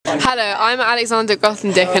Hello, I'm Alexander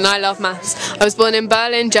Grothendieck and I love maths. I was born in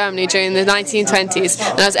Berlin, Germany during the 1920s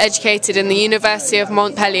and I was educated in the University of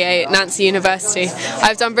Montpellier, Nancy University.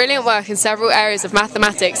 I've done brilliant work in several areas of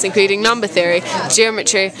mathematics including number theory,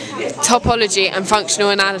 geometry, topology and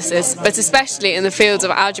functional analysis, but especially in the fields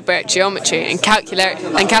of algebraic geometry and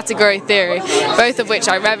category theory, both of which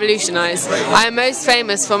I revolutionized. I am most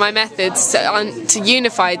famous for my methods to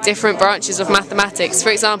unify different branches of mathematics,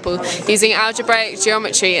 for example, using algebraic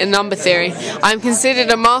geometry and number theory. I am considered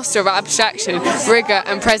a master of abstraction, rigor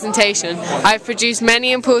and presentation. I have produced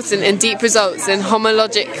many important and deep results in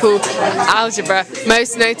homological algebra,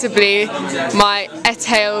 most notably my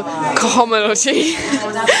étale cohomology.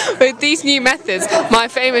 With these new methods, my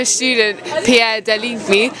famous student Pierre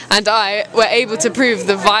Deligny and I were able to prove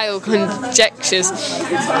the Weyl conjectures.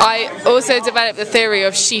 I also developed the theory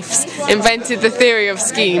of sheaves, invented the theory of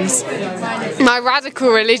schemes. My radical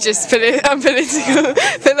religious and political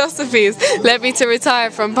philosophies led me to retire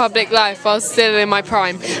from public life while still in my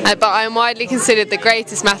prime, but I am widely considered the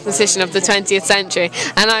greatest mathematician of the 20th century,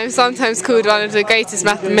 and I am sometimes called one of the greatest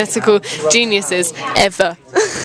mathematical geniuses ever.